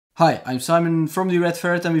Hi, I'm Simon from the Red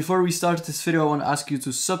Ferret, and before we start this video I want to ask you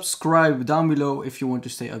to subscribe down below if you want to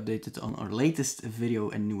stay updated on our latest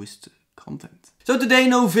video and newest content. So today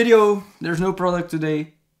no video, there's no product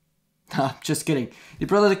today. Just kidding. The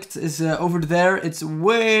product is over there. It's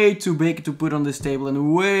way too big to put on this table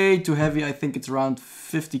and way too heavy. I think it's around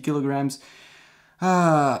 50 kilograms.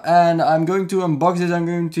 And I'm going to unbox it. I'm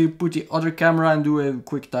going to put the other camera and do a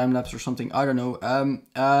quick time lapse or something. I don't know.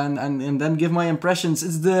 And then give my impressions.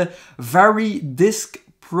 It's the Varidesk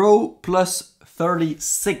Pro Plus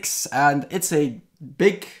 36, and it's a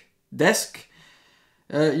big desk.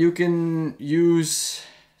 You can use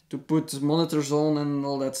to put monitors on and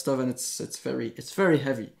all that stuff, and it's very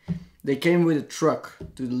heavy. They came with a truck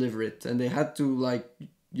to deliver it, and they had to like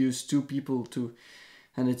use 2 people to.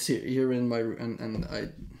 And it's here in my room, and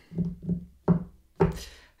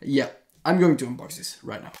yeah, I'm going to unbox this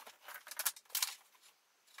right now.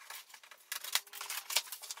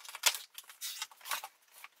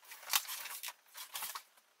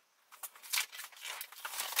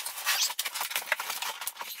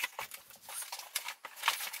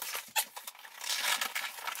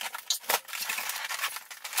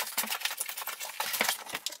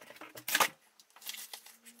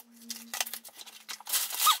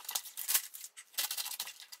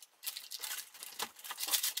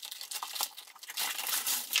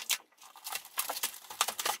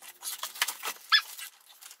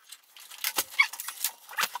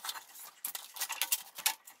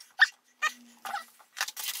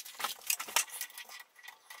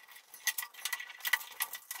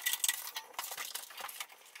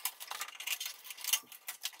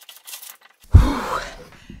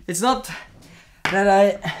 It's not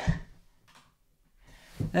that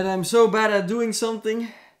I'm so bad at doing something.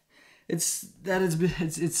 It's that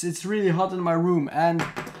it's really hot in my room, and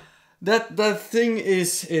that thing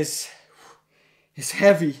is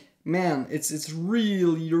heavy, man. It's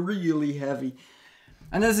really heavy,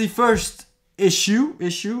 and that's the first issue.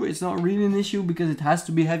 It's not really an issue because it has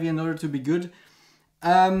to be heavy in order to be good.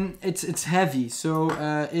 It's heavy, so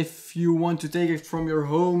if you want to take it from your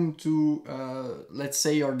home to let's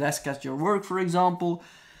say your desk at your work, for example,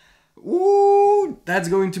 ooh, that's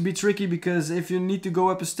going to be tricky, because if you need to go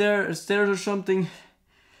up a stairs or something,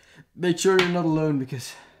 make sure you're not alone,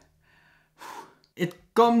 because it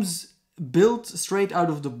comes built straight out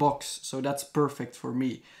of the box, so that's perfect for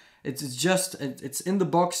me. It's in the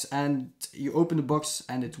box, and you open the box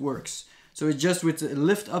and it works. So it's just with a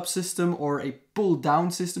lift up system or a pull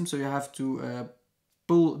down system. So you have to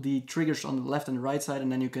pull the triggers on the left and the right side, and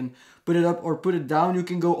then you can put it up or put it down. You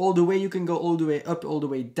can go all the way. You can go all the way up, all the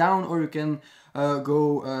way down, or you can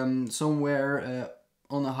go somewhere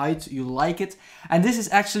on a height you like it. And this is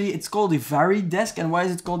actually, it's called the Varidesk. And why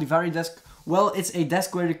is it called the Varidesk? Well, it's a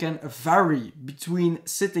desk where you can vary between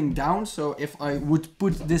sitting down. So if I would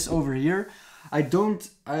put this over here,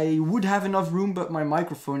 I would have enough room, but my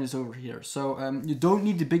microphone is over here. So you don't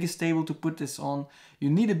need the biggest table to put this on. You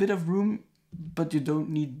need a bit of room, but you don't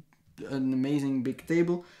need an amazing big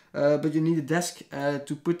table. But you need a desk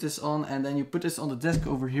to put this on, and then you put this on the desk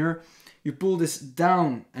over here. You pull this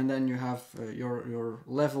down, and then you have your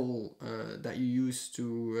level that you use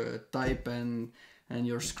to type, and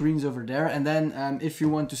your screen's over there. And then if you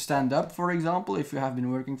want to stand up, for example, if you have been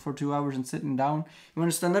working for 2 hours and sitting down, you want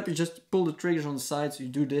to stand up, you just pull the triggers on the sides, you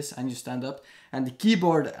do this and you stand up. And the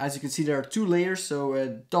keyboard, as you can see, there are 2 layers. So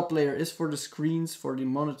the top layer is for the screens, for the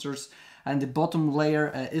monitors, and the bottom layer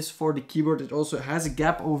is for the keyboard. It also has a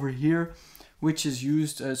gap over here, which is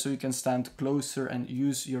used so you can stand closer and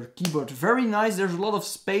use your keyboard. Very nice. There's a lot of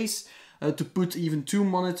space to put even 2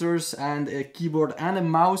 monitors and a keyboard and a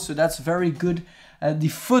mouse, so that's very good. The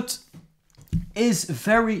foot is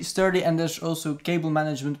very sturdy, and there's also cable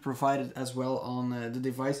management provided as well on the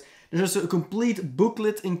device. There's also a complete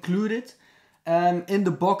booklet included in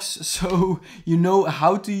the box, so you know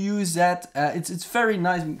how to use that. It's very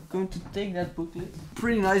nice. I'm going to take that booklet.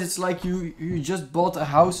 Pretty nice. It's like you just bought a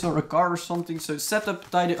house or a car or something. So set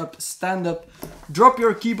up, tidy up, stand up, drop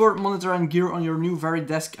your keyboard, monitor and gear on your new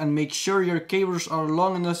Varidesk, and make sure your cables are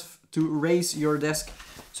long enough to raise your desk.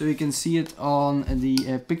 So you can see it on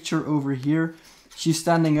the picture over here. She's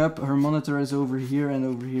standing up, her monitor is over here,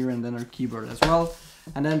 and then her keyboard as well.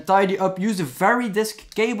 And then tidy up, use the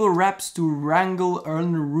Varidesk cable wraps to wrangle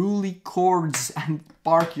unruly cords and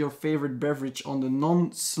park your favorite beverage on the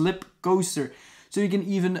non-slip coaster. So you can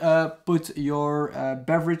even put your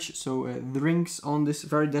beverage, so drinks, on this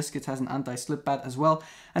Varidesk. It has an anti-slip pad as well.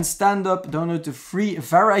 And stand up, download the free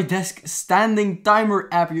Varidesk standing timer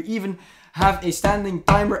app. You even have a standing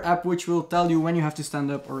timer app which will tell you when you have to stand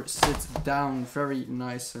up or sit down. Very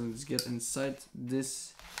nice. So let's get inside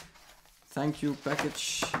this thank you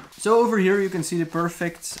package. So over here you can see the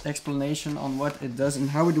perfect explanation on what it does and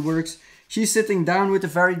how it works. She's sitting down with the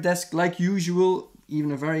Varidesk like usual.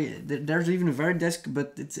 There's even a Varidesk,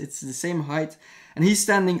 but it's the same height. And he's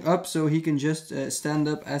standing up, so he can just stand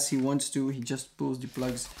up as he wants to. He just pulls the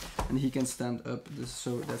plugs and he can stand up.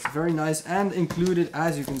 So that's very nice. And included,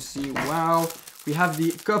 as you can see, wow, we have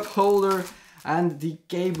the cup holder and the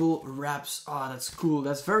cable wraps. Oh, that's cool.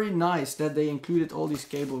 That's very nice that they included all these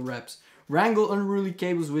cable wraps. Wrangle unruly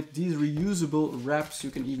cables with these reusable wraps.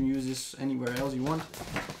 You can even use this anywhere else you want.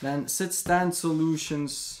 Then sit stand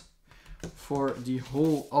solutions for the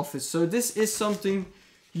whole office. So this is something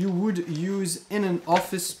you would use in an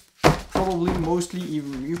office, probably, mostly.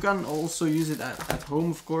 Even you can also use it at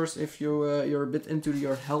home, of course, if you're a bit into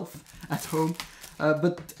your health at home.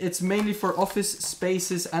 But it's mainly for office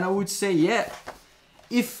spaces, and I would say, yeah,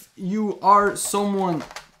 if you are someone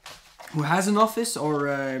who has an office,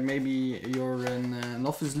 or maybe you're an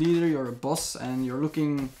office leader, you're a boss, and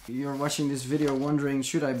you're watching this video wondering,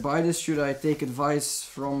 should I buy this? Should I take advice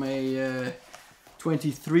from a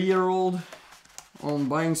 23-year-old on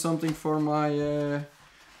buying something for my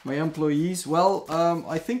my employees? Well,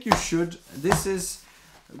 I think you should. This is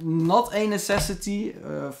not a necessity,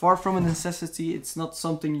 far from a necessity. It's not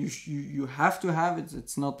something you have to have.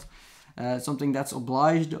 It's not something that's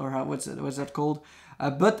obliged, or what's that called?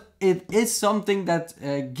 But it is something that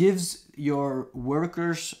gives your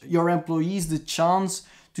workers, your employees, the chance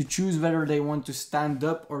to choose whether they want to stand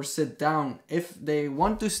up or sit down. If they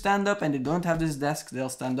want to stand up and they don't have this desk, they'll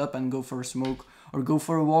stand up and go for a smoke or go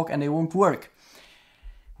for a walk, and they won't work.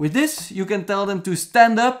 With this, you can tell them to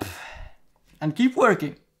stand up and keep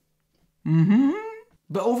working.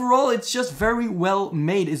 But overall, it's just very well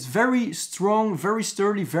made. It's very strong, very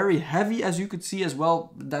sturdy, very heavy, as you could see as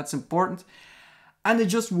well. That's important. And it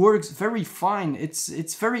just works very fine.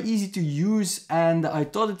 It's very easy to use, and I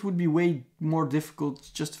thought it would be way more difficult.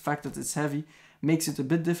 Just the fact that it's heavy makes it a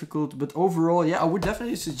bit difficult. But overall, yeah, I would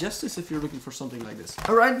definitely suggest this if you're looking for something like this.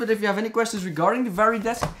 Alright, but if you have any questions regarding the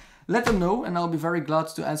Varidesk, let them know and I'll be very glad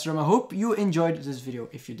to answer them. I hope you enjoyed this video.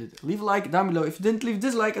 If you did, leave a like down below. If you didn't, leave a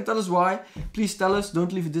dislike and tell us why. Please tell us.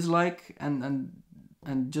 Don't leave a dislike and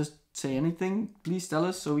just say anything. Please tell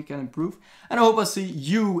us so we can improve. And I hope I'll see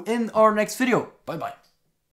you in our next video. Bye bye.